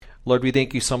Lord, we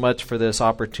thank you so much for this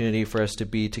opportunity for us to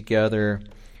be together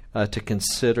to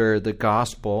consider the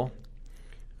gospel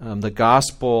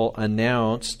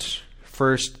announced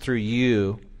first through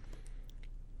you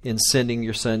in sending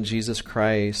your Son, Jesus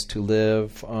Christ, to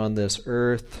live on this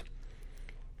earth,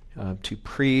 to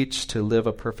preach, to live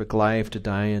a perfect life, to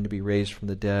die and to be raised from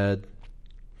the dead.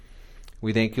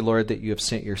 We thank you, Lord, that you have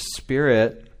sent your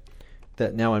Spirit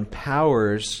that now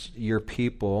empowers your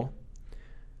people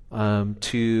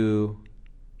to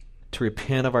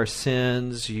repent of our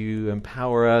sins. You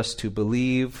empower us to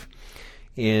believe,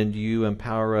 and you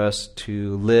empower us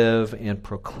to live and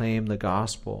proclaim the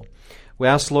gospel. We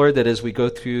ask, Lord, that as we go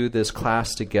through this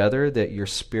class together, that your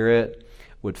Spirit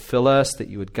would fill us, that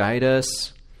you would guide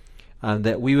us,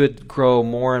 that we would grow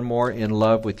more and more in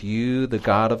love with you, the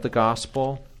God of the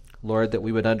gospel. Lord, that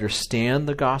we would understand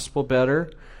the gospel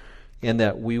better, and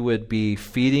that we would be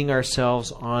feeding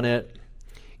ourselves on it.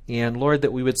 And Lord,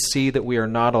 that we would see that we are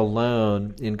not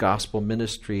alone in gospel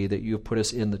ministry, that you have put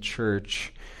us in the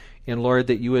church. And Lord,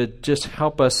 that you would just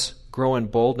help us grow in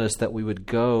boldness, that we would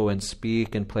go and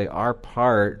speak and play our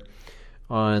part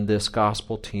on this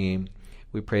gospel team.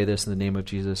 We pray this in the name of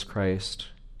Jesus Christ.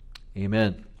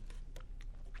 Amen.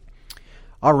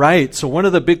 All right, so one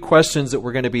of the big questions that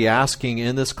we're going to be asking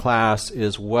in this class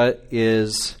is, what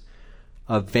is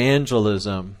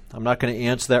evangelism? I'm not going to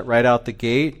answer that right out the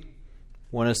gate. I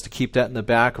want us to keep that in the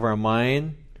back of our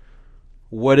mind.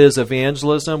 What is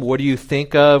evangelism? What do you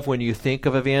think of when you think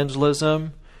of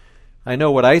evangelism? I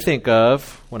know what I think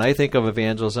of when I think of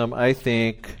evangelism. I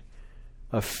think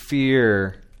of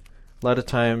fear. A lot of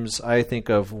times I think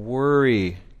of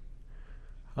worry.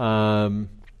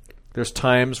 There's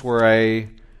times where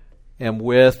I'm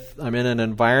in an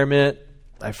environment,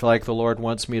 I feel like the Lord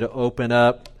wants me to open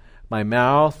up my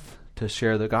mouth to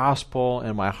share the gospel,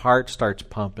 and my heart starts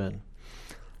pumping.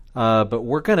 But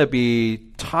we're going to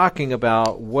be talking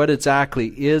about what exactly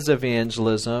is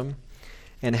evangelism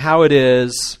and how it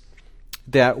is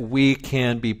that we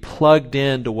can be plugged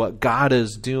into what God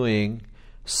is doing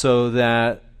so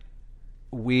that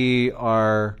we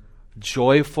are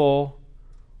joyful,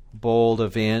 bold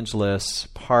evangelists,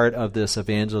 part of this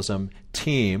evangelism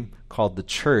team called the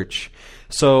church.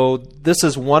 So this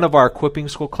is one of our equipping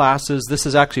school classes. This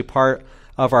is actually part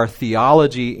of our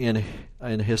theology in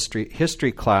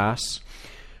history class.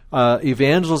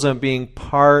 Evangelism being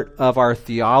part of our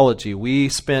theology. We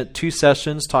spent 2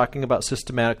 sessions talking about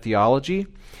systematic theology,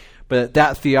 but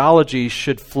that theology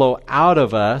should flow out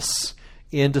of us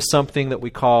into something that we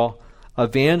call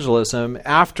evangelism.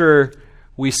 After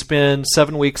we spend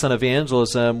 7 weeks on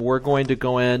evangelism, we're going to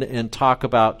go in and talk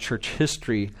about church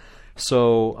history.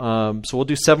 So we'll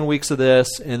do 7 weeks of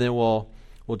this, and then we'll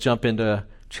jump into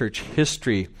church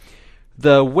history.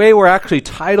 The way we're actually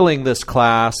titling this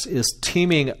class is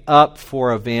Teaming Up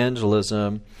for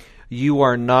Evangelism. You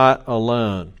are not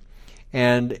alone.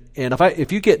 And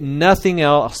if you get nothing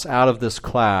else out of this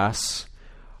class,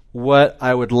 what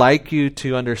I would like you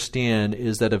to understand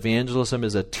is that evangelism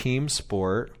is a team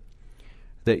sport,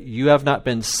 that you have not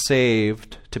been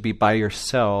saved to be by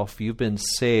yourself. You've been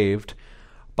saved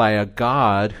by a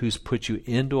God who's put you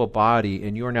into a body,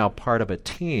 and you're now part of a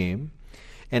team.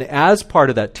 And as part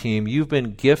of that team, you've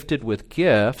been gifted with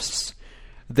gifts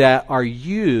that are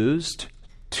used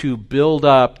to build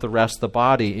up the rest of the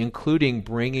body, including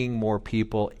bringing more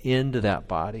people into that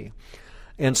body.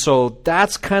 And so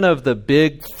that's kind of the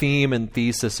big theme and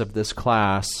thesis of this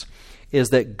class, is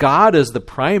that God is the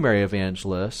primary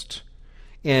evangelist,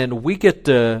 and we get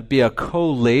to be a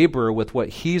co-laborer with what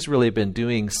he's really been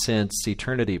doing since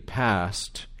eternity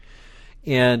past.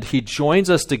 And he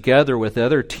joins us together with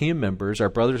other team members, our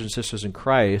brothers and sisters in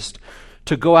Christ,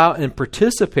 to go out and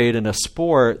participate in a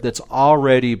sport that's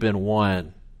already been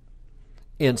won.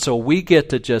 And so we get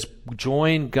to just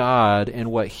join God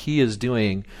in what he is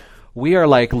doing. We are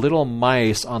like little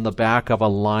mice on the back of a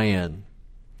lion.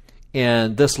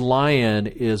 And this lion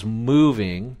is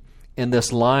moving, and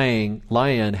this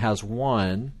lion has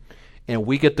won, and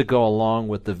we get to go along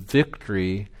with the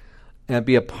victory and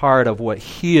be a part of what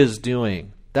he is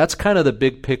doing. That's kind of the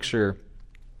big picture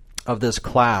of this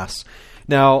class.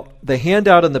 Now, the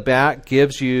handout in the back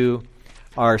gives you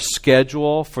our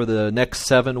schedule for the next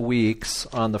 7 weeks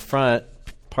on the front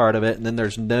part of it, and then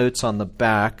there's notes on the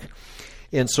back.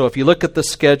 And so if you look at the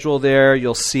schedule there,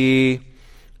 you'll see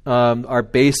our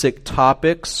basic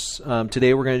topics.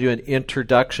 Today we're going to do an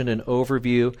introduction and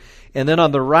overview. And then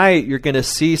on the right, you're going to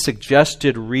see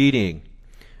suggested reading.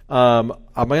 I'm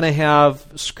going to have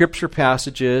scripture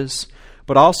passages,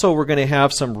 but also we're going to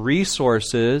have some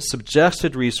resources,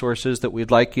 suggested resources that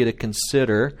we'd like you to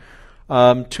consider.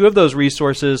 Two of those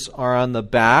resources are on the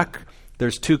back.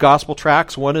 There's two gospel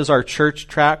tracts. One is our church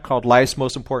tract called Life's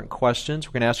Most Important Questions.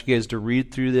 We're going to ask you guys to read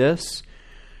through this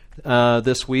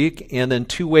week. And then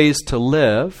Two Ways to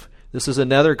Live. This is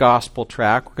another gospel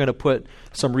tract. We're going to put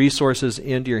some resources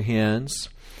into your hands.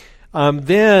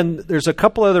 Then there's a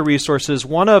couple other resources.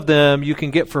 One of them you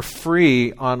can get for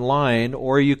free online,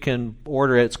 or you can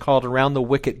order it. It's called Around the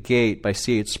Wicket Gate by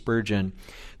C.H. Spurgeon.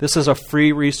 This is a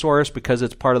free resource because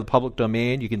it's part of the public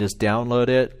domain. You can just download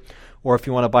it, or if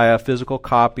you want to buy a physical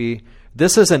copy.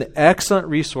 This is an excellent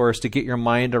resource to get your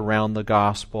mind around the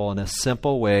gospel in a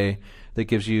simple way that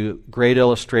gives you great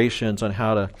illustrations on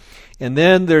how to. And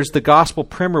then there's the gospel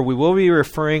primer. We will be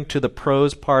referring to the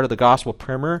prose part of the gospel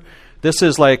primer. This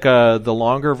is like the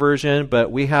longer version,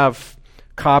 but we have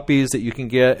copies that you can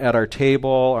get at our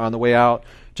table or on the way out.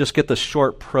 Just get the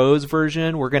short prose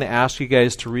version. We're going to ask you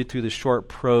guys to read through the short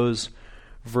prose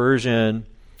version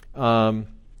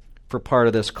for part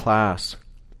of this class.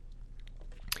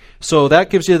 So that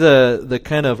gives you the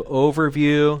kind of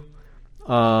overview.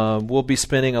 We'll be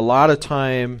spending a lot of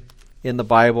time in the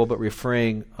Bible, but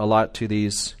referring a lot to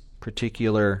these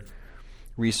particular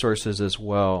resources as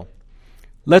well.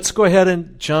 Let's go ahead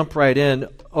and jump right in.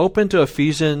 Open to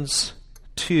Ephesians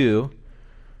 2,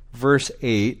 verse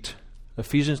 8.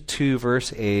 Ephesians 2,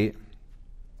 verse 8.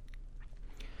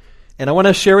 And I want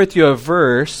to share with you a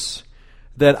verse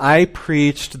that I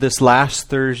preached this last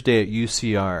Thursday at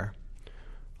UCR.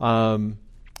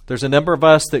 There's a number of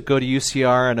us that go to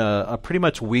UCR on a pretty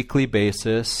much weekly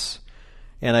basis.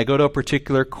 And I go to a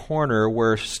particular corner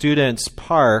where students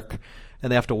park,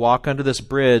 and they have to walk under this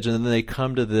bridge, and then they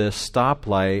come to this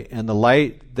stoplight, and the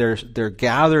light, they're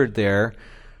gathered there.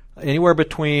 Anywhere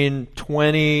between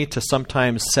 20 to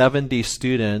sometimes 70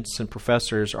 students and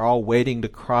professors are all waiting to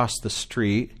cross the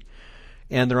street.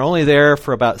 And they're only there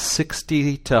for about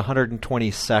 60 to 120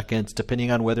 seconds,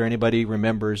 depending on whether anybody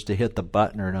remembers to hit the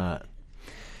button or not.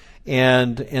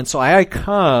 And so I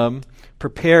come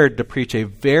prepared to preach a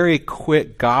very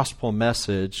quick gospel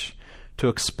message to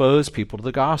expose people to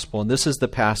the gospel. And this is the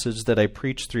passage that I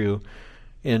preach through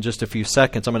in just a few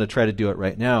seconds. I'm going to try to do it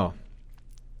right now.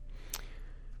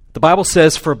 The Bible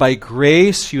says, "For by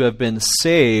grace you have been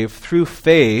saved through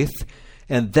faith,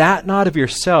 and that not of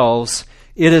yourselves.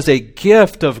 It is a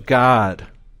gift of God."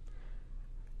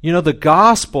 You know, the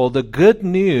gospel, the good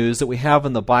news that we have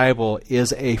in the Bible,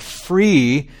 is a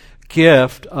free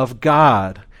gift of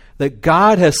God. That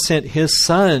God has sent His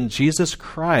Son, Jesus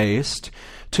Christ,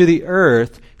 to the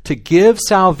earth to give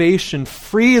salvation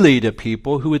freely to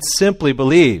people who would simply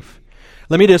believe.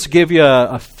 Let me just give you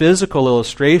a physical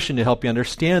illustration to help you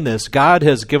understand this. God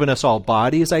has given us all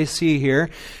bodies, I see here.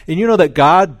 And you know that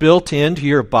God built into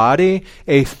your body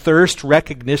a thirst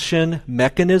recognition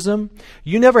mechanism.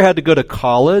 You never had to go to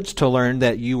college to learn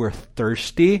that you were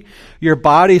thirsty. Your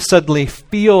body suddenly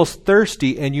feels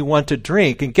thirsty and you want to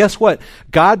drink. And guess what?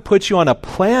 God put you on a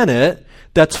planet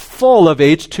that's full of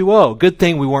H2O. Good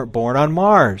thing we weren't born on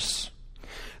Mars.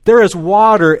 There is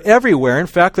water everywhere. In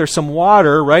fact, there's some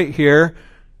water right here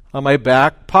on my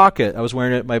back pocket. I was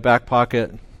wearing it in my back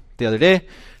pocket the other day.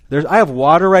 I have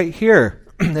water right here.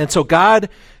 And so God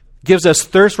gives us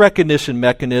thirst recognition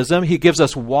mechanism. He gives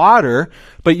us water.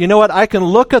 But you know what? I can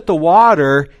look at the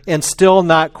water and still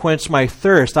not quench my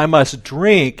thirst. I must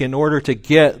drink in order to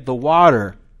get the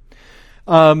water.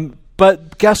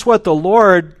 But guess what? The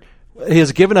Lord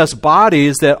has given us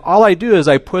bodies that all I do is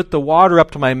I put the water up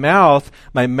to my mouth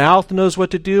knows what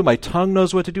to do, my tongue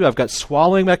knows what to do, I've got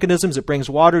swallowing mechanisms, it brings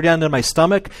water down to my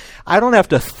stomach. I don't have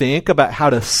to think about how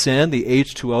to send the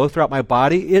H2O throughout my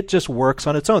body, it just works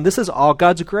on its own. This is all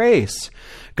God's grace.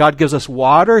 God gives us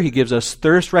water, He gives us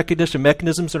thirst recognition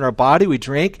mechanisms in our body, we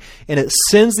drink, and it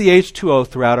sends the H2O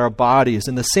throughout our bodies.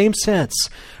 In the same sense,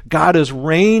 God has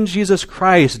rained Jesus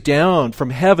Christ down from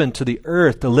heaven to the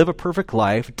earth to live a perfect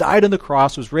life, died on the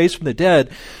cross, was raised from the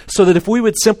dead, so that if we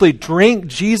would simply drink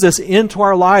Jesus into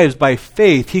our lives by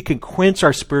faith, He can quench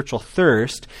our spiritual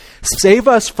thirst, save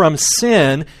us from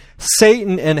sin,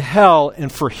 Satan, and hell,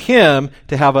 and for Him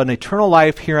to have an eternal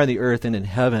life here on the earth and in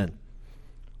heaven.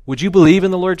 Would you believe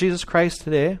in the Lord Jesus Christ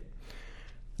today?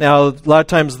 Now, a lot of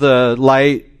times the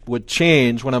light would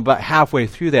change when I'm about halfway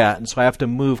through that, and so I have to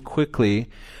move quickly.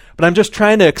 But I'm just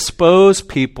trying to expose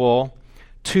people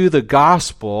to the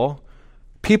gospel,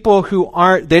 people who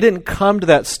they didn't come to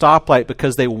that stoplight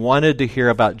because they wanted to hear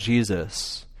about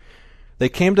Jesus. They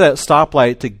came to that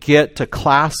stoplight to get to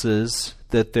classes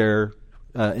that they're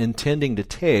intending to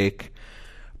take,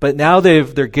 but now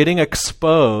they're getting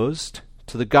exposed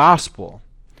to the gospel.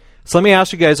 So let me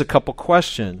ask you guys a couple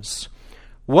questions.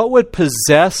 What would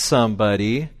possess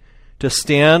somebody to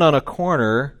stand on a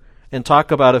corner and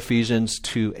talk about Ephesians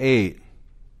 2:8?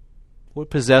 What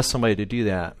possessed somebody to do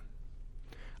that?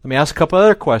 Let me ask a couple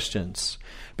other questions.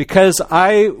 Because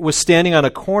I was standing on a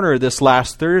corner this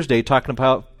last Thursday talking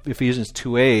about Ephesians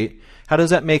 2:8, how does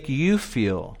that make you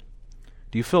feel?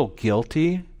 Do you feel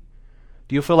guilty?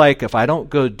 Do you feel like if I don't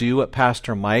go do what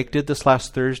Pastor Mike did this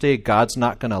last Thursday, God's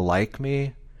not going to like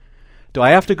me? Do I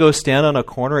have to go stand on a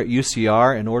corner at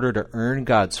UCR in order to earn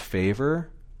God's favor?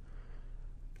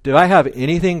 Do I have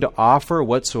anything to offer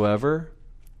whatsoever?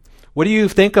 What do you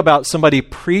think about somebody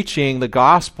preaching the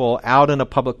gospel out in a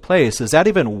public place? Does that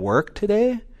even work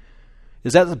today?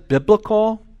 Is that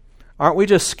biblical? Aren't we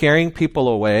just scaring people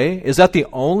away? Is that the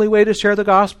only way to share the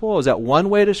gospel? Is that one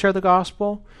way to share the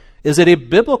gospel? Is it a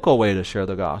biblical way to share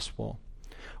the gospel?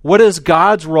 What is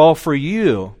God's role for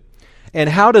you? And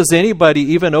how does anybody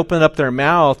even open up their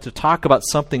mouth to talk about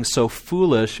something so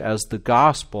foolish as the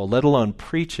gospel, let alone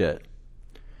preach it?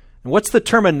 And what's the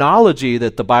terminology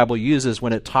that the Bible uses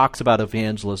when it talks about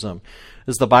evangelism?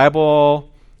 Does the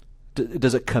Bible,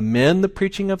 does it commend the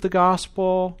preaching of the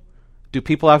gospel? Do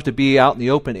people have to be out in the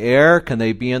open air? Can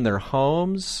they be in their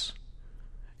homes?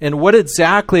 And what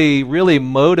exactly really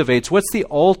motivates? What's the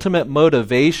ultimate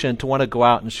motivation to want to go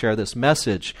out and share this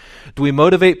message? Do we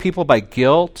motivate people by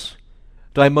guilt?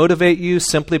 Do I motivate you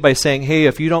simply by saying, hey,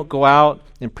 if you don't go out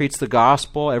and preach the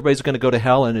gospel, everybody's going to go to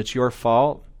hell and it's your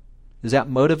fault? Does that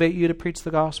motivate you to preach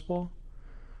the gospel?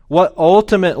 What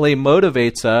ultimately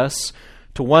motivates us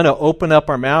to want to open up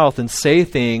our mouth and say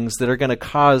things that are going to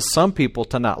cause some people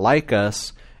to not like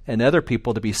us and other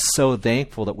people to be so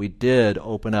thankful that we did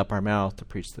open up our mouth to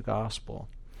preach the gospel?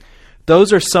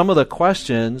 Those are some of the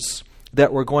questions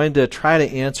that we're going to try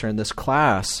to answer in this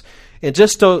class. And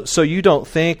just so you don't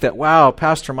think that, wow,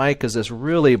 Pastor Mike is this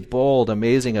really bold,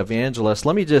 amazing evangelist,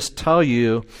 let me just tell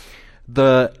you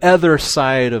the other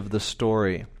side of the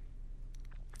story.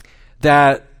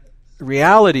 That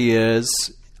reality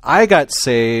is, I got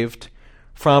saved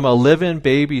from a live-in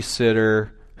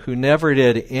babysitter who never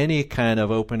did any kind of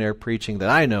open-air preaching that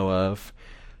I know of.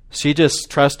 She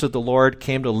just trusted the Lord,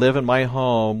 came to live in my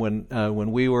home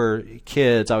when we were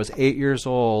kids. I was 8 years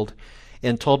old,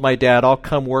 and told my dad, I'll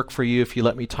come work for you if you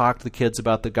let me talk to the kids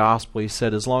about the gospel. He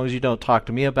said, as long as you don't talk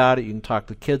to me about it, you can talk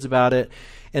to the kids about it.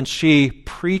 And she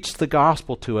preached the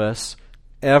gospel to us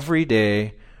every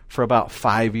day for about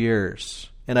 5 years.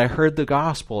 And I heard the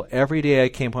gospel every day I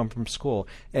came home from school.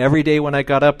 Every day when I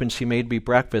got up and she made me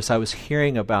breakfast, I was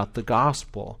hearing about the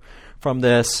gospel from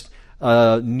this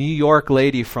New York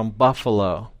lady from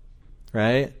Buffalo,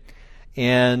 right?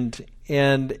 And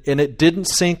it didn't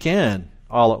sink in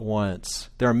all at once.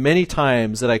 There are many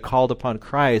times that I called upon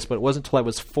Christ, but it wasn't until I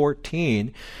was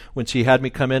 14 when she had me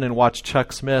come in and watch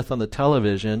Chuck Smith on the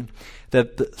television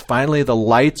that finally the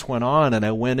lights went on and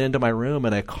I went into my room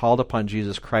and I called upon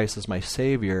Jesus Christ as my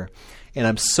Savior. And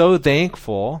I'm so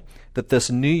thankful that this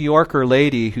New Yorker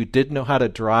lady who didn't know how to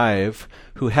drive,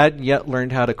 who hadn't yet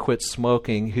learned how to quit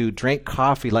smoking, who drank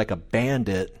coffee like a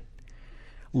bandit,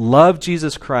 loved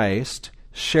Jesus Christ,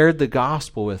 shared the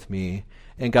gospel with me,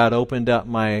 and God opened up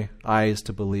my eyes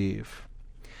to believe.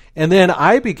 And then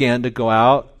I began to go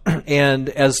out, and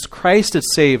as Christ had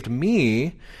saved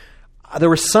me, there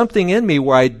was something in me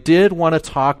where I did want to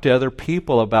talk to other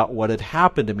people about what had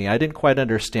happened to me. I didn't quite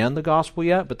understand the gospel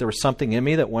yet, but there was something in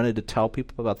me that wanted to tell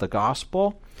people about the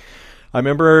gospel. I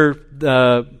remember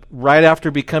right after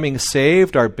becoming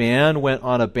saved, our band went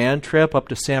on a band trip up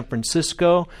to San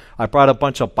Francisco. I brought a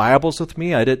bunch of Bibles with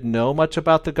me. I didn't know much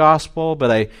about the gospel, but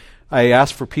I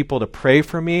asked for people to pray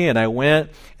for me, and I went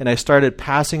and I started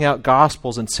passing out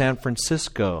gospels in San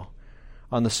Francisco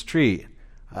on the street.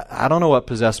 I don't know what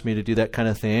possessed me to do that kind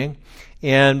of thing.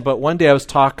 But one day I was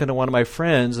talking to one of my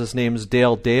friends. His name's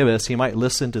Dale Davis. He might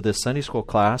listen to this Sunday school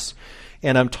class.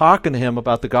 And I'm talking to him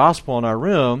about the gospel in our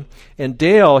room. And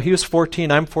Dale, he was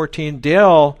 14, I'm 14.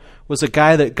 Dale was a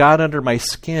guy that got under my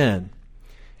skin.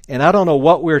 And I don't know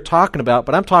what we were talking about,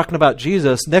 but I'm talking about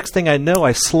Jesus. Next thing I know,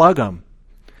 I slug him.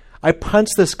 I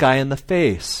punched this guy in the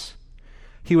face.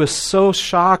 He was so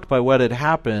shocked by what had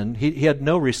happened, he had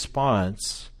no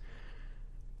response.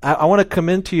 I want to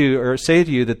commend to you or say to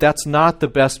you that that's not the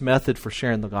best method for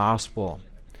sharing the gospel.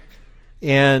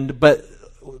 But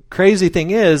crazy thing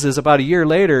is about a year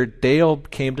later, Dale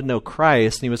came to know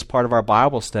Christ, and he was part of our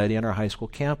Bible study on our high school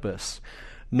campus.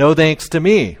 No thanks to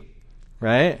me,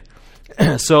 right?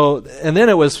 And then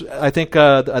it was, I think,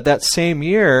 that same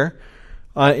year,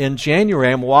 in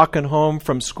January, I'm walking home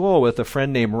from school with a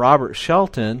friend named Robert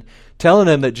Shelton, telling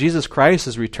him that Jesus Christ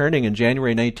is returning in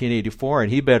January 1984,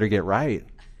 and he better get right.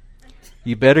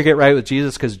 You better get right with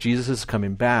Jesus because Jesus is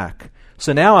coming back.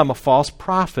 So now I'm a false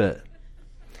prophet.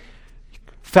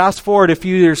 Fast forward a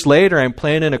few years later, I'm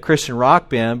playing in a Christian rock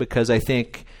band because I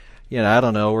think, I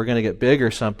don't know, we're going to get big or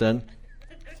something.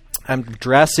 I'm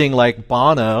dressing like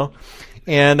Bono,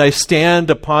 and I stand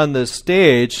upon the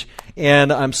stage,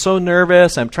 and I'm so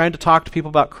nervous. I'm trying to talk to people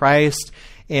about Christ,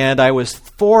 and I was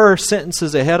 4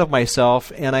 sentences ahead of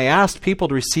myself, and I asked people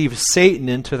to receive Satan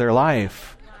into their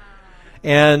life.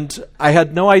 And I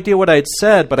had no idea what I'd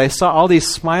said, but I saw all these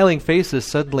smiling faces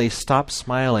suddenly stop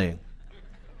smiling.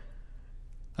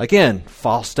 Again,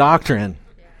 false doctrine.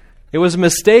 It was a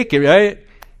mistake, right?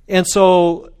 And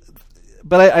so,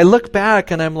 but I look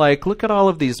back and I'm like, look at all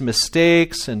of these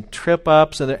mistakes and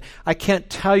trip-ups. And I can't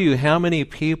tell you how many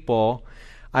people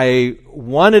I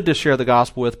wanted to share the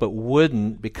gospel with but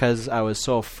wouldn't because I was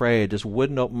so afraid, just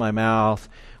wouldn't open my mouth,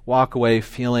 walk away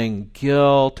feeling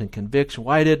guilt and conviction.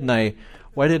 Why didn't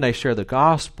I share the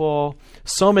gospel?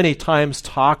 So many times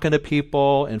talking to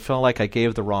people and feeling like I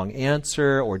gave the wrong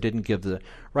answer or didn't give the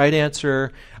right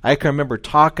answer. I can remember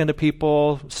talking to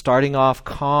people, starting off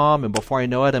calm, and before I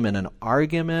know it, I'm in an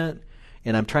argument,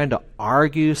 and I'm trying to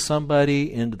argue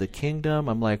somebody into the kingdom.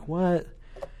 I'm like, what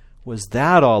was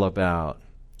that all about?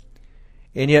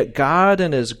 And yet God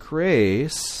in His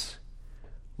grace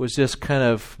was just kind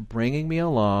of bringing me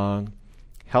along,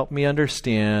 help me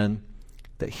understand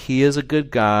that He is a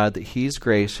good God, that He's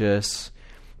gracious,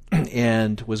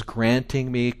 and was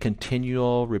granting me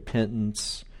continual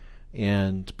repentance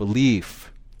and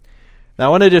belief. Now I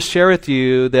want to just share with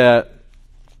you that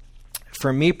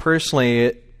for me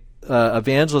personally,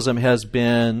 evangelism has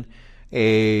been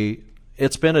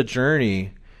it's been a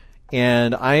journey.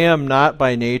 And I am not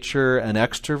by nature an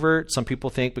extrovert. Some people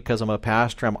think because I'm a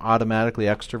pastor, I'm automatically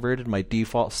extroverted. My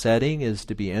default setting is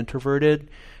to be introverted.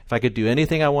 If I could do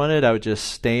anything I wanted, I would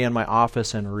just stay in my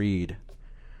office and read.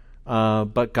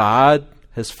 But God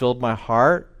has filled my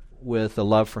heart with a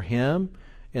love for Him,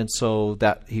 and so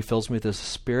that He fills me with His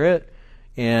Spirit.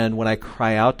 And when I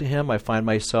cry out to Him, I find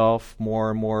myself more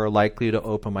and more likely to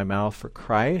open my mouth for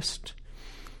Christ.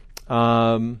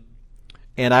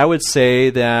 And I would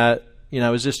say that, I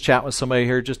was just chatting with somebody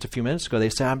here just a few minutes ago. They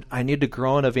said, I need to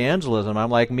grow in evangelism. I'm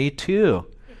like, me too.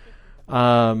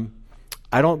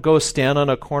 I don't go stand on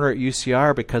a corner at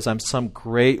UCR because I'm some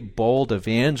great, bold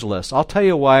evangelist. I'll tell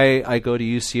you why I go to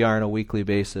UCR on a weekly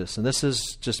basis. And this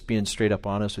is just being straight up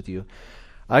honest with you.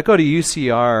 I go to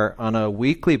UCR on a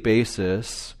weekly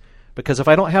basis because if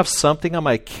I don't have something on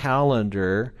my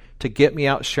calendar to get me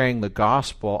out sharing the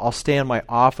gospel, I'll stay in my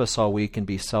office all week and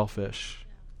be selfish.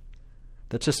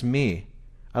 That's just me.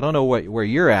 I don't know where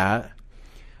you're at,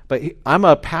 but I'm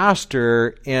a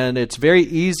pastor, and it's very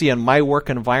easy in my work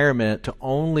environment to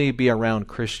only be around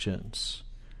Christians.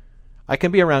 I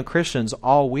can be around Christians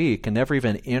all week and never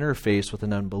even interface with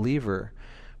an unbeliever.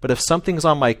 But if something's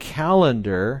on my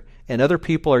calendar and other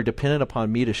people are dependent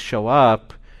upon me to show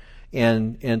up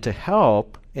and to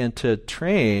help and to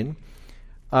train,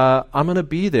 I'm going to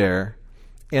be there.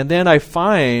 And then I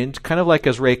find, kind of like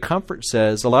as Ray Comfort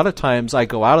says, a lot of times I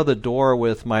go out of the door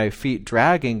with my feet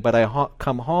dragging, but I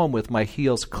come home with my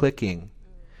heels clicking.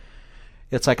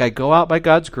 It's like I go out by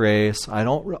God's grace. I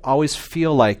don't always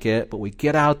feel like it, but we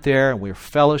get out there and we're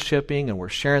fellowshipping and we're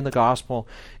sharing the gospel,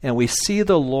 and we see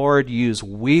the Lord use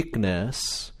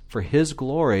weakness for His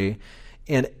glory.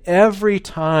 And every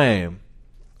time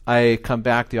I come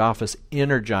back to the office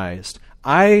energized,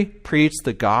 I preach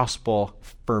the gospel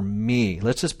for me.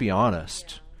 Let's just be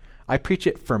honest. I preach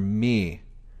it for me.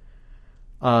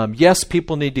 Yes,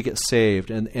 people need to get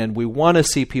saved, and we want to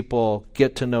see people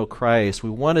get to know Christ. We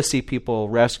want to see people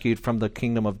rescued from the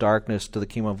kingdom of darkness to the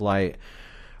kingdom of light.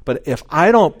 But if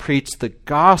I don't preach the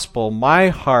gospel, my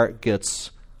heart gets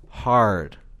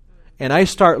hard. And I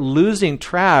start losing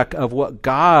track of what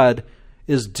God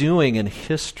is doing in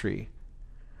history.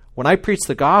 When I preach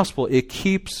the gospel, it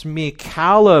keeps me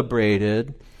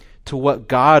calibrated to what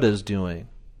God is doing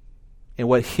and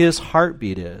what His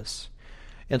heartbeat is.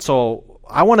 And so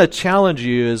I want to challenge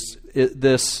you in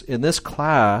this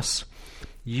class,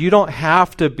 you don't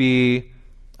have to be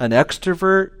an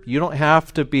extrovert. You don't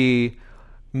have to be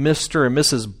Mr. and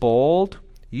Mrs. Bold.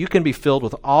 You can be filled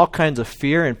with all kinds of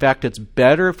fear. In fact, it's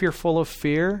better if you're full of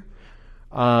fear.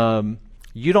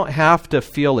 You don't have to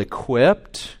feel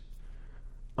equipped.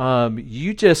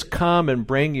 You just come and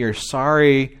bring your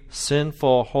sorry,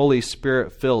 sinful, Holy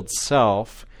Spirit-filled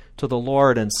self to the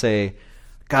Lord and say,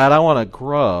 God, I want to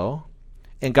grow.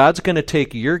 And God's going to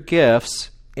take your gifts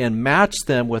and match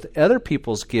them with other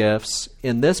people's gifts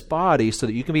in this body so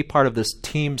that you can be part of this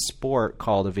team sport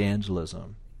called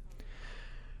evangelism.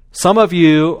 Some of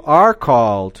you are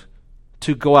called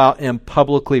to go out and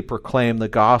publicly proclaim the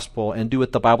gospel and do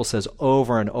what the Bible says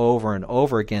over and over and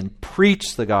over again.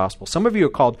 Preach the gospel. Some of you are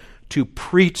called to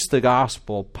preach the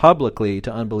gospel publicly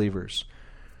to unbelievers.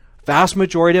 Vast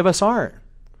majority of us aren't.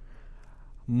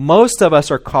 Most of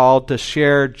us are called to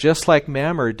share, just like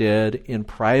Mamre did, in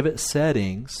private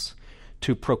settings,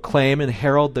 to proclaim and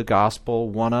herald the gospel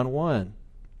one-on-one.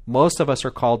 Most of us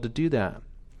are called to do that.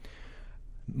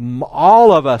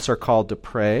 All of us are called to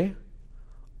pray.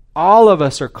 All of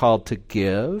us are called to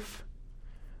give.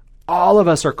 All of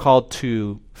us are called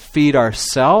to feed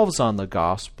ourselves on the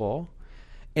gospel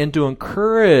and to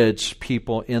encourage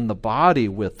people in the body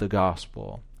with the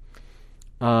gospel.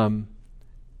 All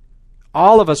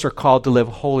of us are called to live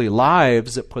holy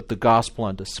lives that put the gospel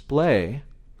on display.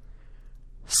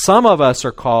 Some of us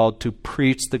are called to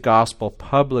preach the gospel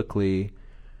publicly,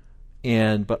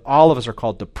 but all of us are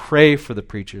called to pray for the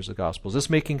preachers of the gospel. Is this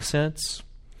making sense?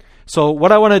 So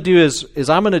what I want to do is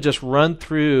I'm going to just run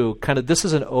through this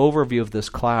is an overview of this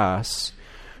class.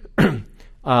 I'm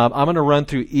going to run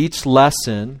through each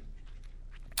lesson,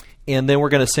 and then we're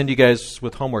going to send you guys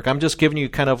with homework. I'm just giving you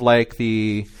kind of like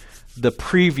the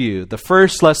preview. The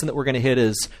first lesson that we're going to hit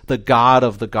is the God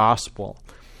of the gospel.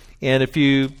 And if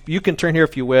you can turn here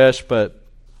if you wish, but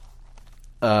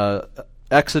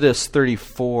Exodus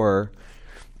 34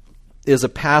 is a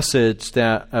passage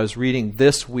that I was reading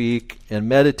this week and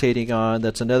meditating on.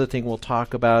 That's another thing we'll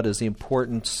talk about, is the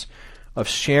importance of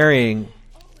sharing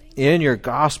in your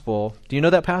gospel. Do you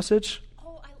know that passage?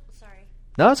 Sorry.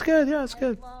 No, it's good. Yeah, it's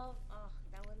good.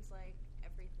 That one's like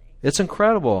everything. It's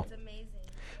incredible. It's amazing.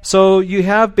 So you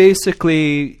have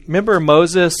basically, remember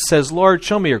Moses says, Lord,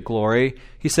 show me your glory.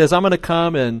 He says, I'm going to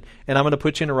come and I'm going to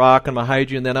put you in a rock, and I'm going to hide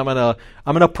you, and then I'm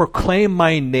going to proclaim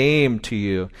my name to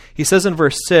you. He says in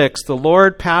verse 6, the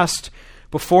Lord passed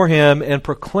before him and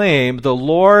proclaimed, the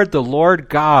Lord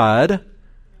God,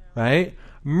 right?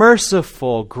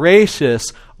 Merciful,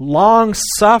 gracious,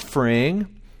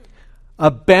 long-suffering,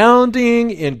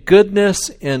 abounding in goodness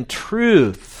and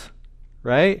truth,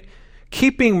 right?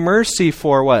 Keeping mercy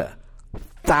for what?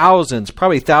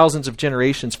 Probably thousands of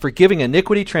generations, forgiving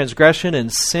iniquity, transgression,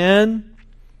 and sin,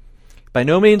 by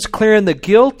no means clearing the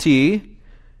guilty,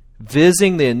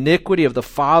 visiting the iniquity of the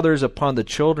fathers upon the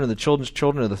children, and the children's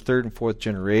children of the third and fourth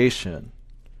generation.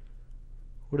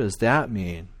 What does that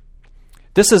mean?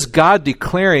 This is God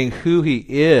declaring who He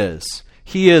is.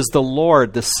 He is the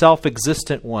Lord, the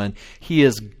self-existent one. He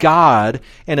is God,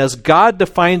 and as God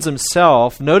defines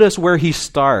Himself, notice where He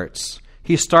starts.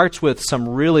 He starts with some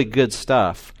really good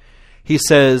stuff. He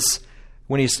says,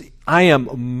 I am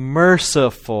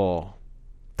merciful.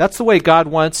 That's the way God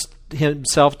wants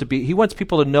Himself to be. He wants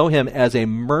people to know Him as a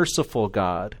merciful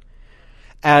God,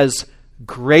 as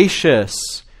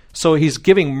gracious. So He's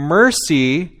giving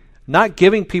mercy, not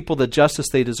giving people the justice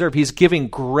they deserve. He's giving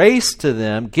grace to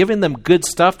them, giving them good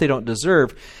stuff they don't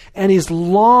deserve, and He's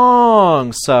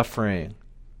long-suffering.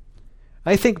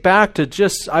 I think back to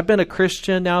I've been a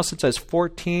Christian now since I was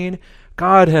 14.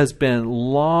 God has been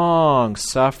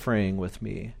long-suffering with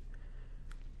me.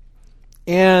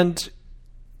 And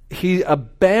He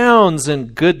abounds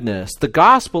in goodness. The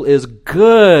gospel is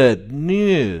good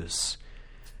news.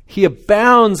 He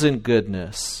abounds in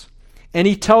goodness. And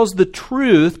He tells the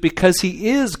truth because He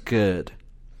is good.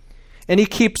 And He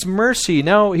keeps mercy.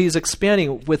 Now He's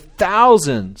expanding with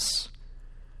thousands.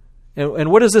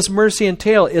 And what does this mercy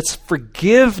entail? It's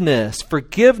forgiveness.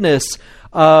 Forgiveness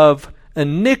of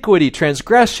iniquity,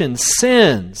 transgression,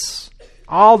 sins.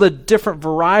 All the different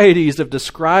varieties of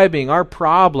describing our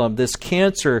problem, this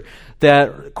cancer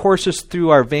that courses through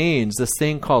our veins, this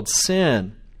thing called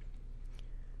sin.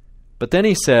 But then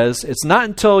He says, it's not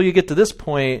until you get to this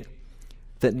point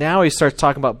that now He starts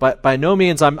talking about, but by no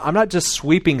means, I'm not just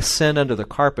sweeping sin under the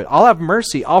carpet. I'll have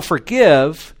mercy, I'll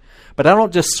forgive, but I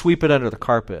don't just sweep it under the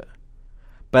carpet.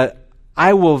 But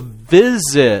I will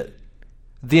visit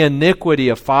the iniquity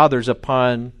of fathers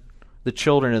upon the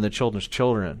children and the children's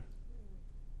children.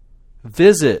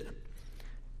 Visit.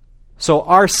 So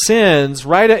our sins,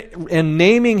 in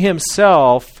naming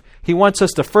Himself, He wants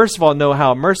us to first of all know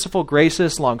how merciful,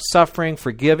 gracious, long-suffering,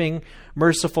 forgiving,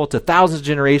 merciful to thousands of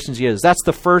generations He is. That's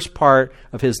the first part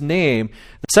of His name.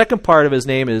 The second part of His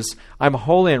name is, I'm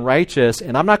holy and righteous,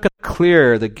 and I'm not going to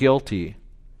clear the guilty.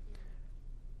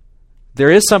 There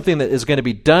is something that is going to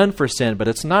be done for sin, but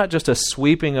it's not just a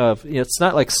sweeping of, it's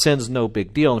not like sin's no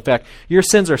big deal. In fact, your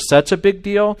sins are such a big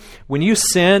deal. When you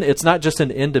sin, it's not just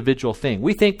an individual thing.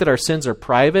 We think that our sins are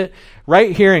private.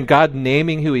 Right here in God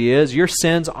naming who He is, your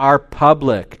sins are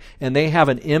public, and they have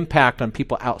an impact on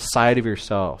people outside of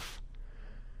yourself.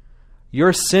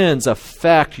 Your sins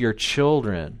affect your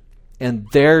children and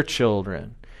their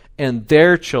children, and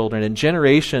their children, and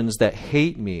generations that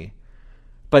hate me.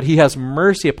 But he has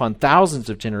mercy upon thousands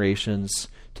of generations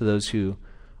to those who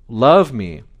love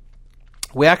me.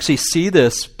 We actually see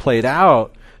this played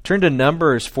out. Turn to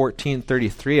Numbers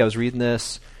 14:33. I was reading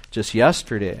this just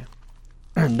yesterday.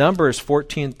 Numbers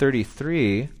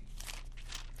 14:33.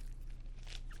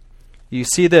 You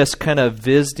see this kind of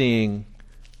visiting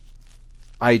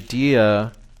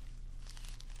idea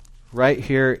right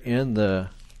here in the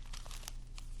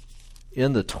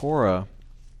Torah.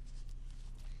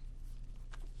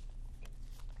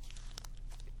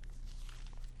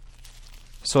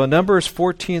 So in Numbers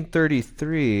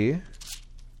 14:33,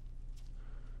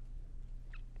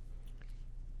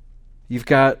 you've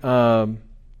got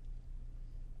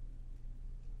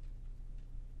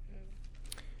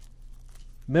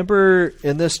remember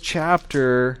in this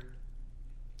chapter,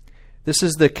 this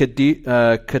is the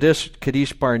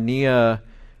Kadesh Barnea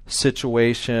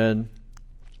situation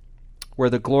where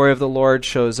the glory of the Lord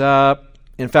shows up.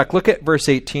 In fact, look at verse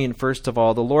 18 first of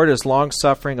all. The Lord is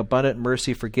long-suffering, abundant in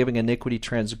mercy, forgiving iniquity,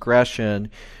 transgression.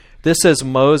 This is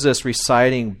Moses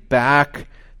reciting back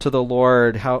to the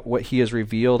Lord what he has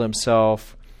revealed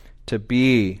himself to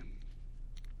be.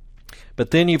 But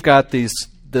then you've got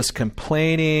this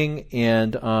complaining,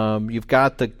 and you've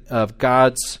got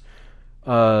God's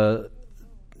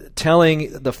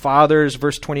telling the fathers,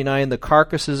 verse 29, the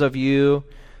carcasses of you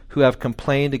who have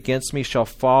complained against me shall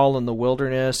fall in the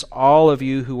wilderness, all of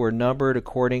you who were numbered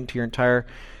according to your entire...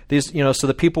 so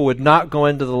the people would not go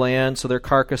into the land, so their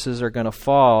carcasses are going to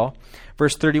fall.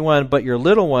 Verse 31, but your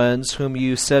little ones, whom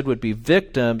you said would be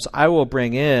victims, I will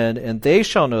bring in, and they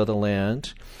shall know the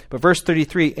land. But verse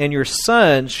 33, and your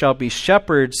sons shall be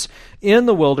shepherds in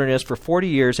the wilderness for 40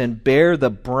 years and bear the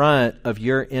brunt of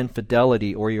your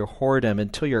infidelity or your whoredom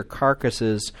until your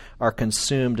carcasses are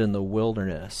consumed in the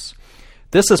wilderness.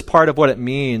 This is part of what it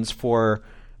means for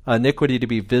iniquity to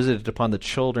be visited upon the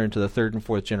children to the third and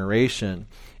fourth generation.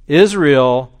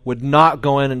 Israel would not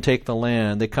go in and take the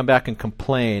land. They come back and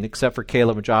complain, except for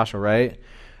Caleb and Joshua, right?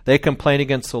 They complain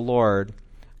against the Lord.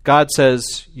 God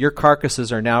says, your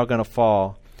carcasses are now going to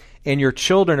fall, and your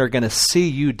children are going to see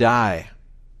you die.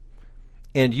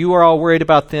 And you are all worried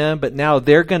about them, but now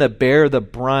they're going to bear the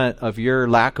brunt of your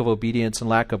lack of obedience and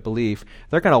lack of belief.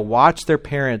 They're going to watch their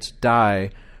parents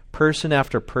die, person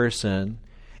after person,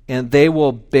 and they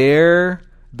will bear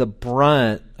the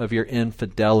brunt of your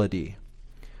infidelity.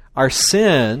 Our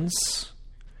sins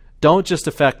don't just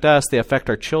affect us, they affect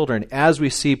our children, as we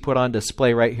see put on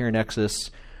display right here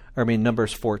in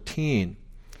Numbers 14.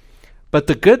 But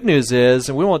the good news is,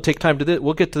 and we won't take time to this,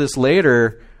 we'll get to this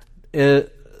later,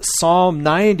 Psalm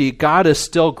 90, God is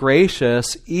still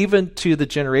gracious even to the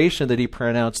generation that he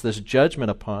pronounced this judgment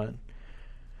upon.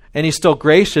 And he's still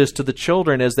gracious to the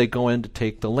children as they go in to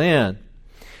take the land.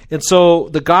 And so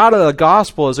the God of the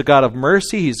gospel is a God of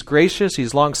mercy. He's gracious.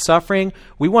 He's long-suffering.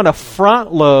 We want to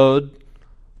front-load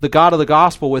the God of the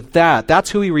gospel with that.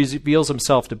 That's who he reveals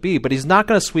himself to be. But he's not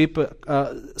going to sweep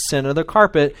sin under the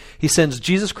carpet. He sends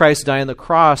Jesus Christ to die on the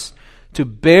cross to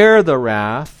bear the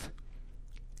wrath,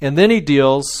 and then he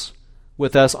deals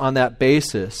with us on that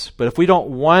basis. But if we don't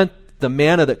want the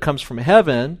manna that comes from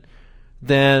heaven,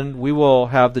 then we will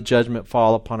have the judgment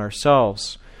fall upon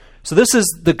ourselves. So this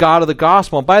is the God of the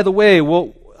gospel. And by the way,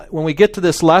 when we get to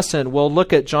this lesson, we'll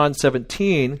look at John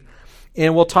 17,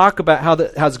 and we'll talk about how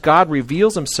as God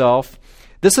reveals himself.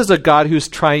 This is a God who's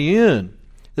triune.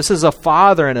 This is a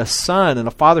father and a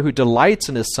father who delights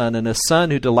in his son, and a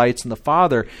son who delights in the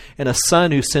Father, and a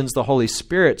son who sends the Holy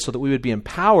Spirit so that we would be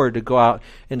empowered to go out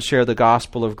and share the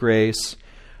gospel of grace.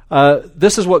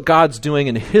 This is what God's doing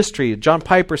in history. John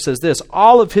Piper says this,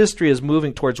 all of history is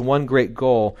moving towards one great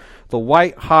goal, the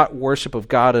white-hot worship of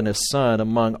God and his Son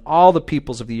among all the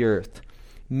peoples of the earth.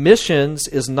 Missions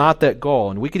is not that goal,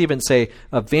 and we could even say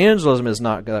evangelism is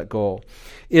not that goal.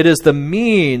 It is the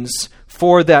means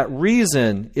for that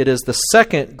reason. It is the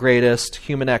second greatest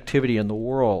human activity in the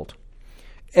world.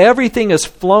 Everything is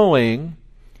flowing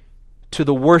to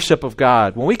the worship of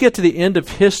God. When we get to the end of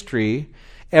history,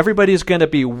 everybody's going to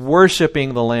be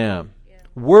worshiping the Lamb. Yeah.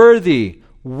 Worthy,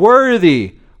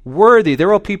 worthy, worthy. There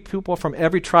will be people from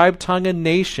every tribe, tongue, and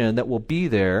nation that will be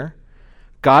there.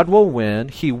 God will win.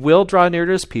 He will draw near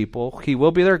to his people. He will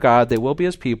be their God. They will be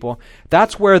his people.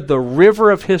 That's where the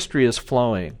river of history is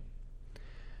flowing.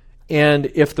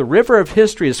 And if the river of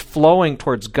history is flowing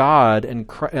towards God and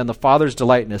the Father's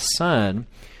delight in his Son,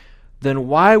 then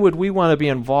why would we want to be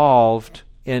involved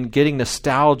in getting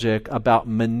nostalgic about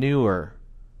manure,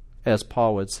 as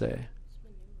Paul would say?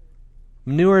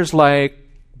 Manure is like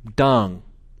dung,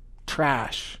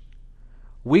 trash.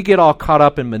 we get all caught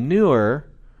up in manure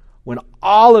when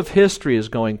all of history is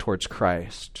going towards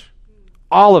Christ.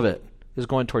 All of it is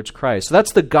going towards Christ. So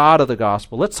that's the God of the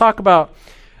gospel. Let's talk about,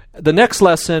 the next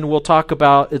lesson we'll talk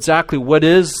about exactly what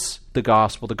is the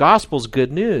gospel. The gospel is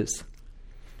good news.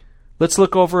 Let's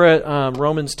look over at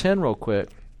Romans 10 real quick.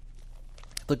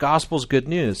 The gospel is good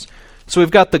news. So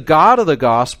we've got the God of the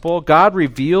gospel. God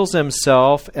reveals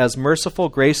himself as merciful,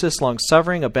 gracious,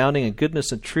 long-suffering, abounding in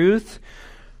goodness and truth.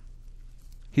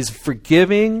 He's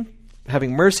forgiving,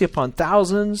 having mercy upon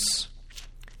thousands.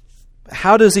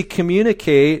 How does he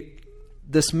communicate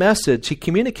this message? He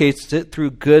communicates it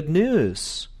through good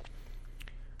news.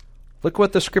 Look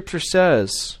what the scripture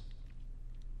says.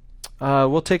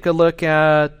 We'll take a look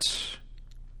at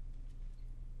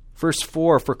verse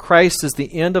 4. For Christ is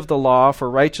the end of the law for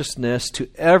righteousness to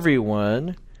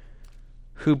everyone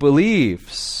who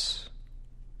believes.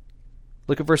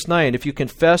 Look at verse 9. If you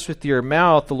confess with your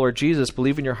mouth the Lord Jesus,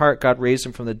 believe in your heart God raised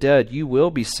him from the dead, you will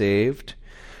be saved.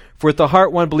 For with the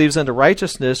heart one believes unto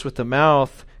righteousness, with the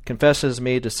mouth confession is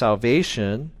made to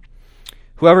salvation.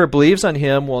 Whoever believes on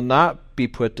him will not be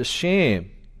put to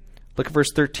shame. Look at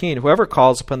verse 13. Whoever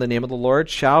calls upon the name of the Lord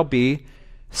shall be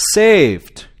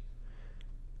saved.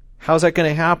 How's that going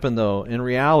to happen, though, in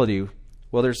reality?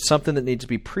 Well, there's something that needs to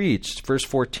be preached. Verse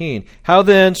 14. How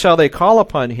then shall they call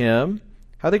upon him?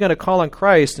 How are they going to call on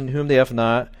Christ in whom they have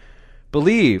not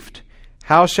believed?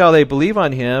 How shall they believe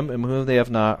on him in whom they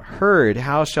have not heard?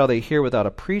 How shall they hear without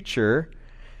a preacher?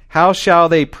 How shall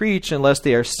they preach unless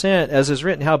they are sent? As is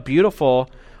written, how beautiful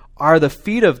are the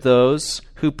feet of those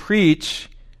who preach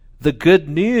the good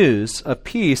news of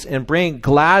peace and bring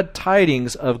glad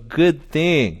tidings of good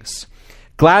things.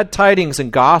 Glad tidings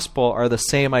and gospel are the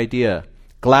same idea.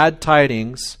 Glad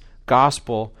tidings,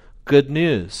 gospel, good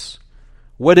news.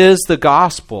 What is the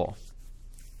gospel?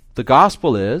 The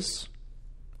gospel is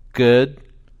good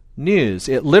news.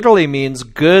 It literally means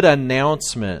good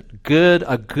announcement.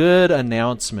 A good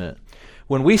announcement.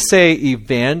 When we say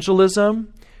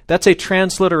evangelism, that's a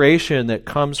transliteration that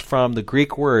comes from the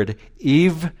Greek word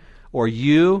ev, or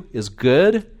you is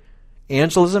good.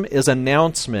 Angelism is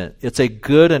announcement. It's a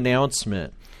good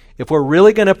announcement. If we're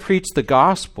really going to preach the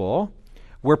gospel,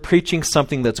 we're preaching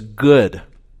something that's good.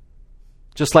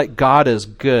 Just like God is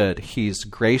good. He's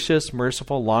gracious,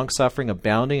 merciful, long-suffering,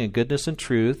 abounding in goodness and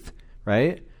truth,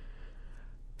 right?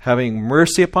 Having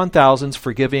mercy upon thousands,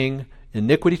 forgiving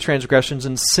iniquity, transgressions,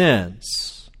 and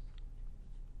sins.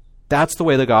 That's the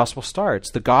way the gospel starts.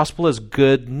 The gospel is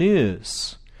good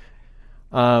news.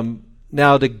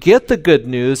 Now, to get the good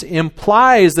news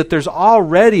implies that there's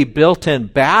already built-in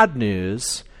bad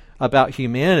news about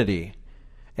humanity.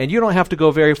 And you don't have to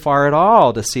go very far at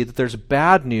all to see that there's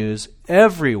bad news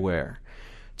everywhere.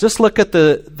 Just look at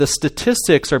the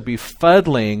statistics are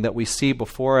befuddling that we see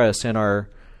before us in our...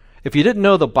 If you didn't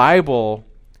know the Bible,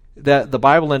 that the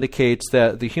Bible indicates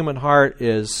that the human heart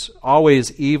is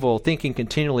always evil, thinking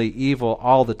continually evil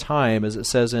all the time, as it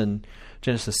says in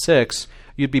Genesis 6,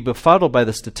 you'd be befuddled by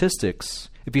the statistics.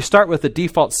 If you start with the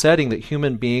default setting that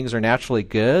human beings are naturally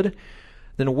good,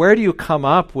 then where do you come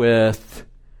up with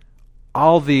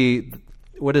all the,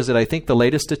 what is it, I think the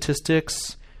latest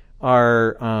statistics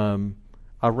are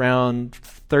around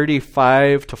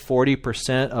 35 to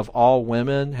 40% of all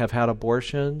women have had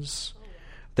abortions,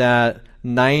 that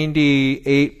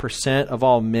 98% of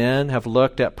all men have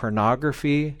looked at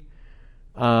pornography,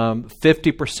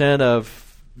 50% of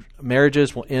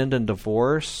marriages will end in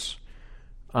divorce.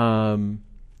 And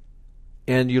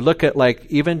you look at like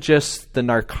even just the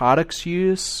narcotics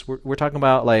use. We're talking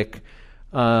about like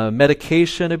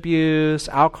medication abuse,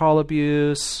 alcohol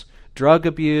abuse, drug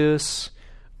abuse.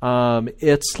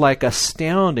 It's like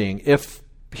astounding. If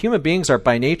human beings are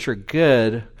by nature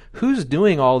good, who's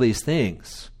doing all these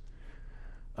things?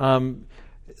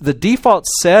 The default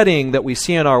setting that we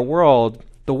see in our world,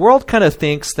 the world kind of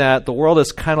thinks that the world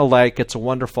is kind of like It's a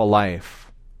Wonderful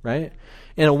Life, right?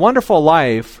 In A Wonderful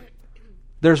Life,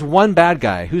 there's one bad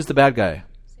guy. Who's the bad guy?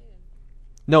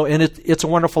 No, in It's a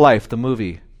Wonderful Life, the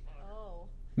movie. Oh.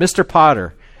 Mr.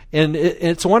 Potter. In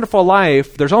It's a Wonderful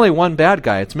Life, there's only one bad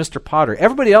guy. It's Mr. Potter.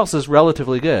 Everybody else is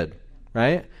relatively good,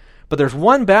 right? But there's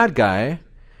one bad guy,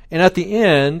 and at the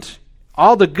end,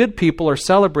 all the good people are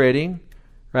celebrating,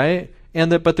 right?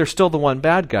 But there's still the one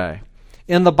bad guy.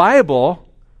 In the Bible,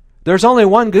 there's only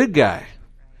one good guy.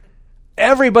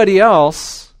 Everybody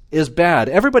else is bad.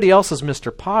 Everybody else is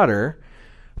Mr. Potter.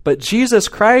 But Jesus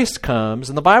Christ comes,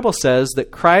 and the Bible says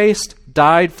that Christ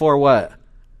died for what?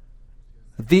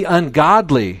 The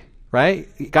ungodly, right?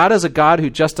 God is a God who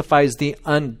justifies the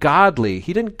ungodly.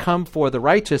 He didn't come for the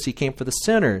righteous. He came for the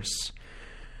sinners.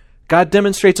 God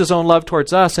demonstrates his own love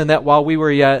towards us in that while we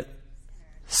were yet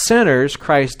sinners,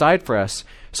 Christ died for us.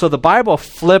 So the Bible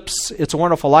flips It's a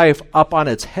Wonderful Life up on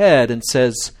its head and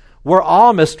says, we're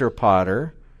all Mr.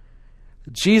 Potter.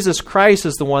 Jesus Christ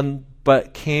is the one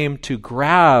but came to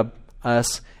grab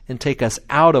us and take us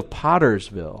out of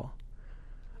Pottersville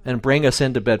and bring us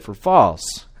into Bedford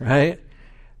Falls, right?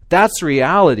 That's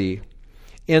reality.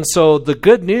 And so the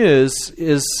good news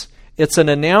is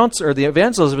the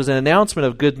evangelism is an announcement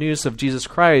of good news of Jesus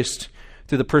Christ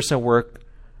through the person and work.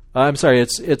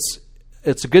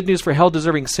 It's good news for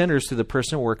hell-deserving sinners through the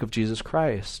person and work of Jesus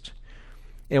Christ.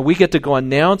 And we get to go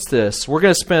announce this. We're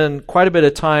going to spend quite a bit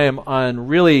of time on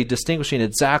really distinguishing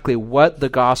exactly what the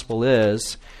gospel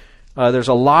is. There's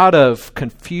a lot of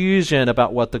confusion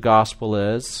about what the gospel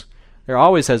is. There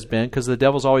always has been, because the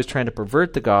devil's always trying to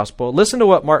pervert the gospel. Listen to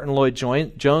what Martin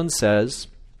Lloyd-Jones says.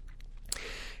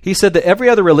 He said that every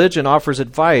other religion offers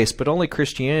advice, but only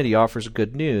Christianity offers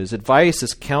good news. Advice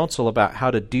is counsel about how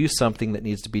to do something that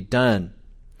needs to be done.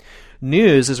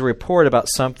 News is a report about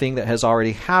something that has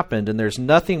already happened, and there's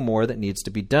nothing more that needs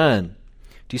to be done.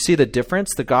 Do you see the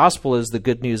difference? The gospel is the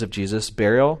good news of Jesus'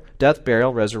 death,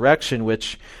 burial, resurrection,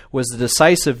 which was the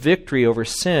decisive victory over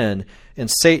sin and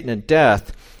Satan and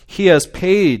death. He has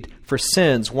paid for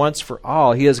sins once for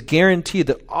all. He has guaranteed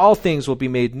that all things will be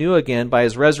made new again by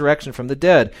his resurrection from the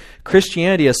dead.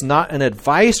 Christianity is not an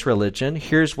advice religion.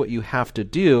 Here's what you have to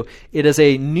do. It is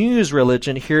a news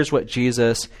religion. Here's what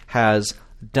Jesus has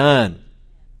done.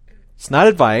 It's not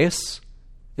advice.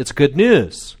 It's good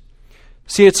news.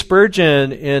 C.H.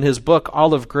 Spurgeon, in his book,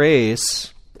 All of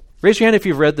Grace, raise your hand if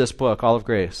you've read this book, All of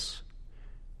Grace.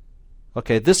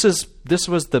 Okay, this was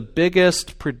the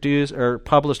biggest produced or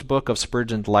published book of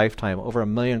Spurgeon's lifetime, over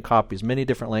 1 million copies, many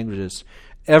different languages.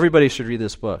 Everybody should read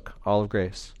this book, All of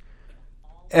Grace.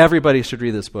 Everybody should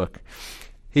read this book.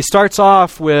 He starts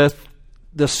off with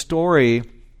the story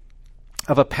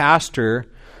of a pastor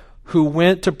who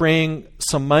went to bring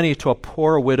some money to a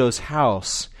poor widow's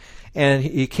house. And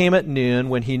he came at noon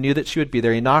when he knew that she would be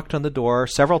there. He knocked on the door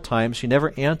several times. She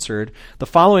never answered. The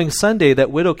following Sunday,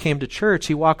 that widow came to church.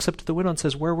 He walks up to the widow and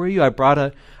says, "Where were you? I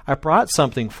brought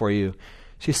something for you."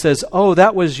 She says, "Oh,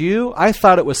 that was you? I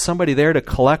thought it was somebody there to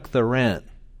collect the rent.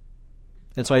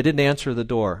 And so I didn't answer the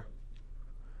door."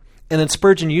 And then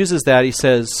Spurgeon uses that. He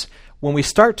says, when we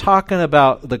start talking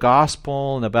about the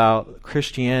gospel and about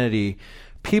Christianity,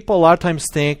 people a lot of times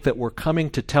think that we're coming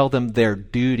to tell them their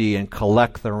duty and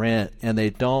collect the rent, and they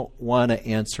don't want to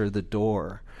answer the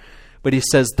door. But he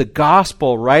says the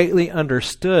gospel, rightly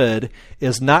understood,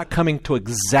 is not coming to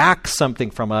exact something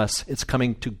from us. It's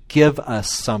coming to give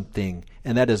us something,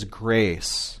 and that is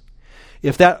grace.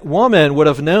 If that woman would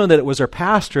have known that it was her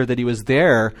pastor, that he was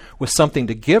there with something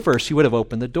to give her, she would have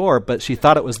opened the door, but she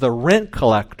thought it was the rent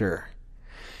collector.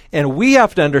 And we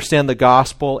have to understand the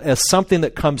gospel as something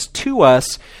that comes to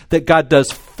us, that God does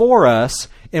for us,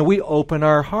 and we open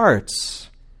our hearts.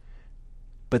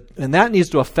 And that needs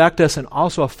to affect us and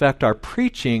also affect our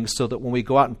preaching, so that when we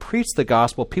go out and preach the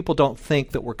gospel, people don't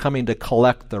think that we're coming to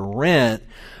collect the rent,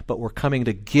 but we're coming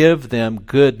to give them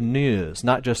good news,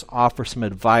 not just offer some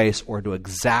advice or to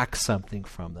exact something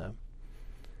from them.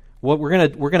 Well,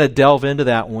 we're gonna delve into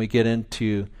that when we get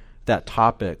into that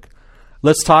topic.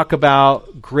 Let's talk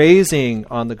about grazing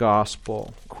on the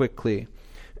gospel quickly.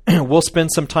 We'll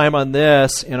spend some time on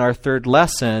this in our third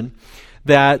lesson,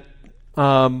 that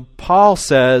Paul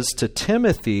says to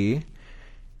Timothy,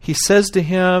 he says to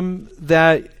him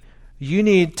that you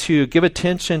need to give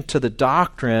attention to the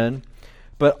doctrine,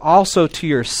 but also to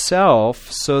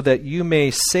yourself, so that you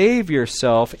may save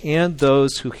yourself and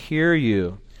those who hear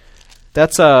you.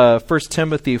 That's 1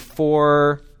 Timothy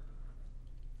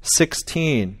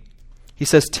 4:16. He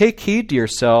says, take heed to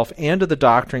yourself and to the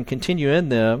doctrine, continue in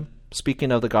them,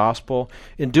 speaking of the gospel.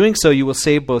 In doing so, you will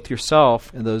save both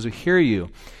yourself and those who hear you.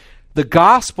 The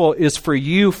gospel is for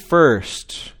you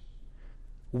first.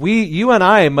 You and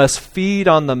I must feed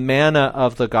on the manna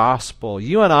of the gospel.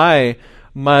 You and I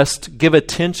must give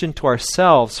attention to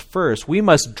ourselves first. We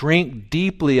must drink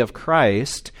deeply of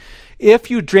Christ.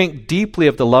 If you drink deeply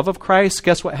of the love of Christ,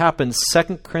 guess what happens?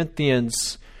 2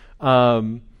 Corinthians...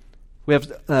 We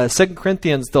have 2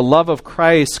 Corinthians, the love of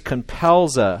Christ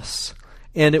compels us,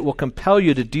 and it will compel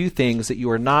you to do things that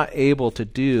you are not able to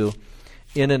do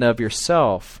in and of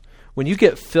yourself. When you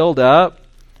get filled up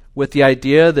with the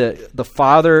idea that the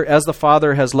Father, as the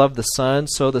Father has loved the Son,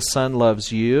 so the Son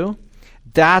loves you,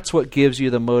 that's what gives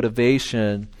you the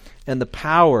motivation and the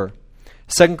power.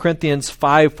 2 Corinthians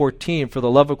 5:14, for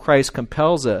the love of Christ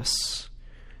compels us,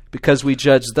 because we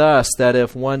judge thus, that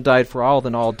if one died for all,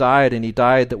 then all died, and he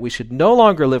died that we should no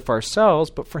longer live for ourselves,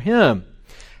 but for him.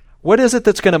 What is it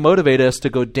that's going to motivate us to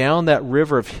go down that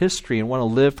river of history and want to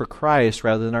live for Christ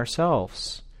rather than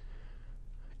ourselves?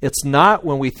 It's not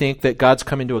when we think that God's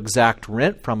coming to exact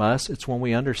rent from us. It's when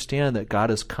we understand that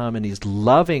God has come and He's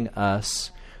loving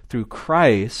us through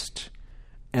Christ,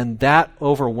 and that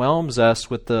overwhelms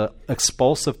us with the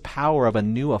expulsive power of a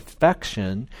new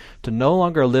affection to no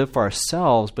longer live for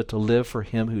ourselves, but to live for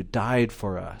Him who died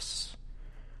for us.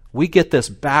 We get this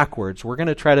backwards. We're going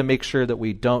to try to make sure that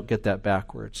we don't get that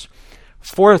backwards.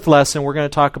 Fourth lesson, we're going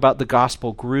to talk about the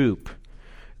gospel group.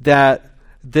 That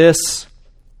this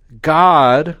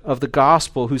God of the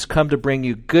gospel who's come to bring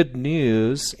you good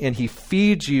news and He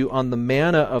feeds you on the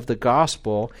manna of the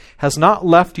gospel has not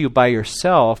left you by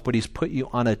yourself, but He's put you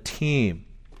on a team.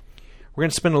 We're going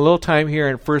to spend a little time here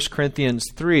in 1 Corinthians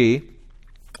 3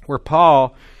 where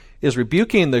Paul is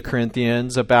rebuking the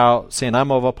Corinthians about saying, I'm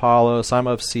of Apollos, I'm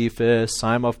of Cephas,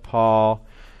 I'm of Paul.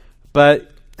 But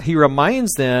he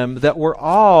reminds them that we're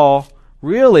all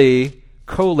really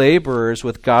co-laborers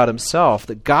with God Himself,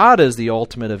 that God is the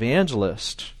ultimate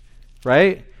evangelist,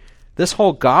 right? This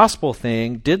whole gospel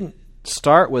thing didn't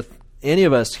start with any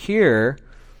of us here.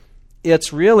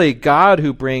 It's really God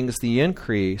who brings the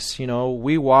increase. You know,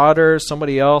 we water,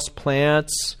 somebody else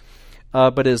plants,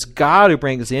 but it's God who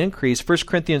brings the increase. 1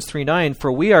 Corinthians 3:9,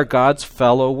 for we are God's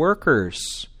fellow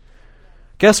workers.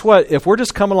 Guess what? If we're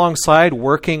just coming alongside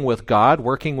working with God,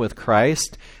 working with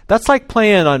Christ, that's like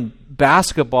playing on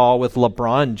basketball with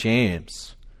LeBron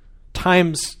James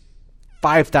times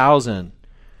 5,000.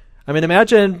 I mean,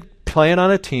 imagine playing on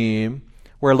a team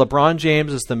where LeBron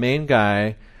James is the main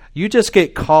guy. You just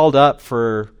get called up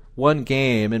for one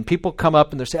game, and people come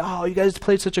up and they say, oh, you guys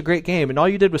played such a great game, and all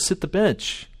you did was sit the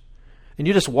bench. And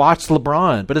you just watched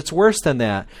LeBron. But it's worse than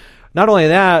that. Not only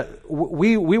that,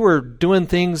 we were doing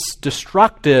things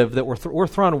destructive, that we're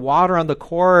throwing water on the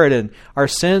court, and our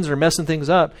sins are messing things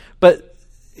up. But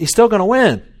He's still going to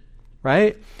win,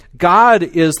 right? God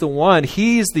is the one.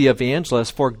 He's the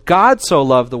evangelist. For God so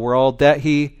loved the world that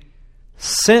He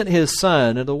sent His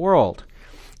Son into the world.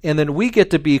 And then we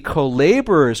get to be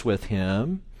co-laborers with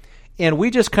Him, and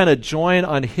we just kind of join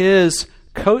on His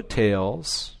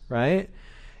coattails, right?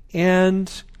 And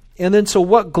then so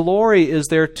what glory is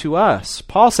there to us?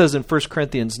 Paul says in 1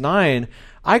 Corinthians 9,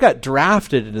 I got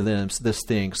drafted into this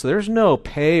thing, so there's no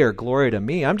pay or glory to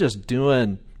me. I'm just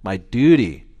doing my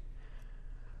duty.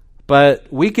 But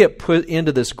we get put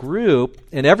into this group,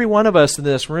 and every one of us in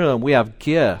this room, we have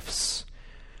gifts.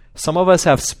 Some of us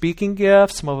have speaking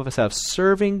gifts, some of us have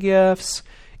serving gifts,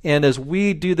 and as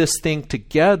we do this thing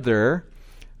together,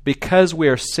 because we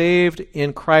are saved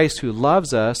in Christ who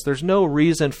loves us, there's no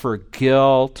reason for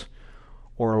guilt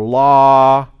or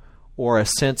law or a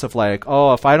sense of like,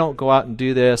 oh, if I don't go out and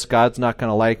do this, God's not going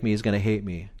to like me, He's going to hate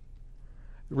me.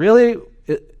 Really,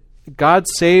 God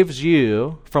saves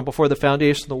you from before the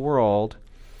foundation of the world,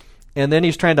 and then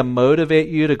He's trying to motivate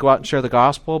you to go out and share the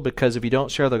gospel, because if you don't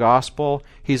share the gospel,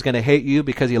 He's going to hate you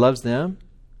because He loves them?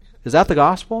 Is that the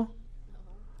gospel?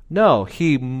 No,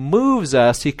 He moves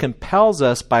us, He compels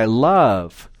us by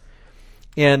love.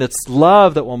 And it's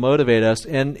love that will motivate us.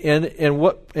 And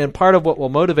part of what will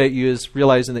motivate you is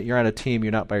realizing that you're on a team,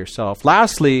 you're not by yourself.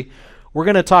 Lastly, we're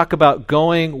going to talk about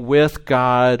going with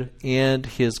God and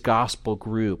His gospel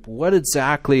group. What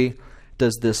exactly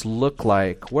does this look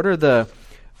like? What are the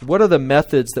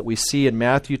methods that we see in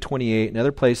Matthew 28 and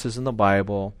other places in the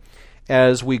Bible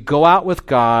as we go out with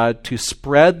God to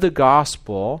spread the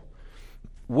gospel?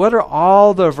 What are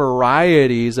all the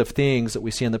varieties of things that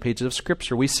we see in the pages of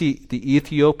Scripture? We see the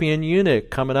Ethiopian eunuch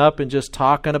coming up and just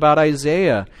talking about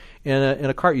Isaiah in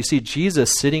a cart. You see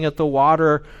Jesus sitting at the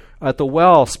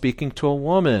well speaking to a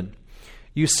woman.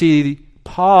 You see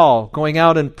Paul going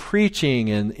out and preaching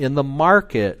in the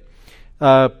market,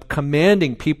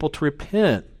 commanding people to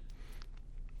repent.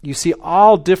 You see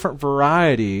all different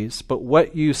varieties, but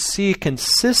what you see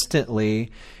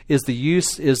consistently is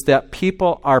that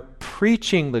people are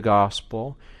preaching the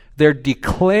gospel, they're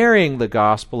declaring the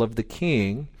gospel of the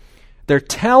King, they're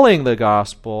telling the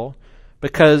gospel,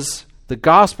 because the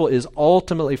gospel is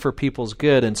ultimately for people's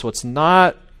good, and so it's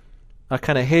not a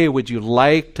kind of, hey, would you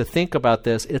like to think about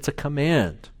this? It's a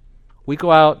command. We go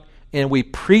out and we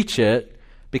preach it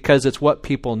because it's what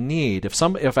people need.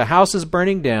 If a house is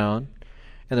burning down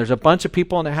and there's a bunch of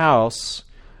people in the house,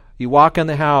 you walk in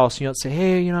the house, you don't say,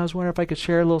 hey, I was wondering if I could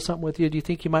share a little something with you. Do you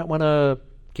think you might want to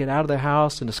get out of the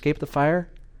house and escape the fire?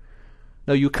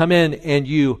 No, you come in and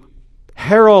you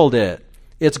herald it,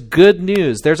 It's good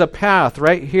news. There's a path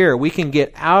right here. We can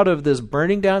get out of this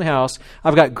burning down house.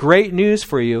 I've got great news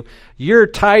for you. You're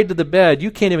tied to the bed.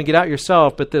 You can't even get out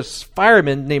yourself, but this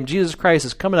fireman named Jesus Christ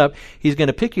is coming up. He's going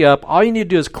to pick you up. All you need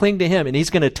to do is cling to him, and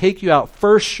he's going to take you out.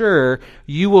 For sure,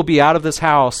 you will be out of this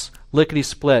house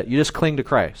lickety-split. You just cling to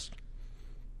Christ.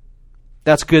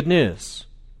 That's good news.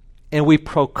 And we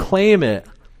proclaim it,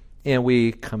 and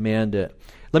we command it.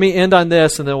 Let me end on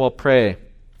this, and then we'll pray.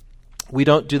 We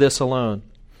don't do this alone.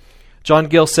 John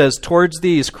Gill says, towards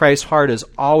these Christ's heart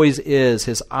always is.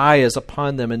 His eye is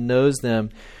upon them and knows them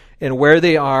and where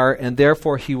they are, and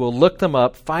therefore he will look them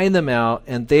up, find them out,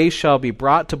 and they shall be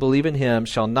brought to believe in him,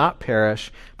 shall not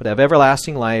perish, but have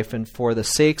everlasting life. And for the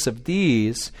sakes of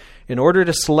these, in order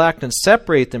to select and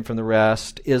separate them from the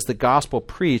rest, is the gospel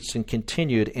preached and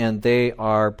continued, and they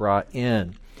are brought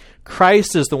in.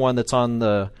 Christ is the one that's on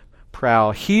the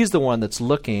prowl. He's the one that's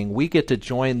looking. We get to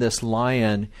join this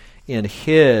lion in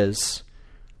his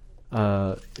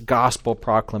gospel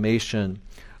proclamation.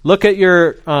 Look at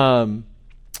your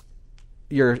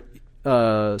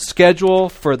schedule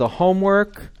for the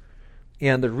homework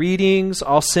and the readings.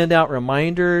 I'll send out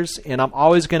reminders, and I'm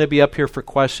always going to be up here for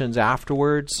questions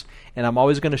afterwards, and I'm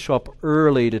always going to show up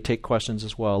early to take questions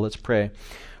as well. Let's pray.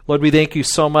 Lord, we thank you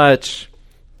so much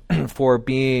for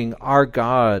being our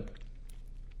God.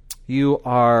 You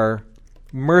are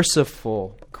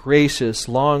merciful, gracious,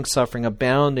 long-suffering,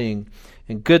 abounding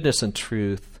in goodness and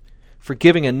truth,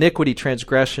 forgiving iniquity,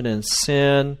 transgression, and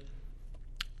sin,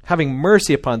 having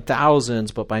mercy upon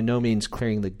thousands, but by no means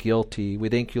clearing the guilty. We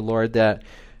thank you, Lord, that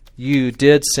you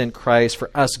did send Christ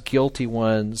for us guilty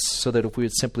ones, so that if we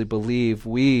would simply believe,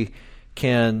 we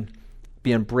can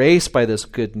be embraced by this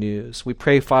good news. We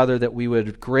pray, Father, that we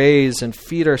would graze and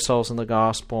feed ourselves in the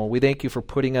gospel. We thank you for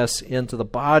putting us into the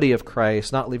body of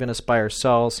Christ, not leaving us by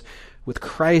ourselves, with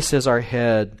Christ as our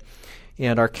head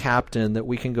and our captain, that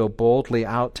we can go boldly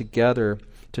out together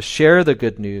to share the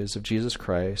good news of Jesus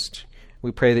Christ.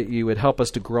 We pray that you would help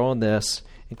us to grow in this.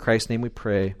 In Christ's name we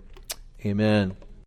pray. Amen.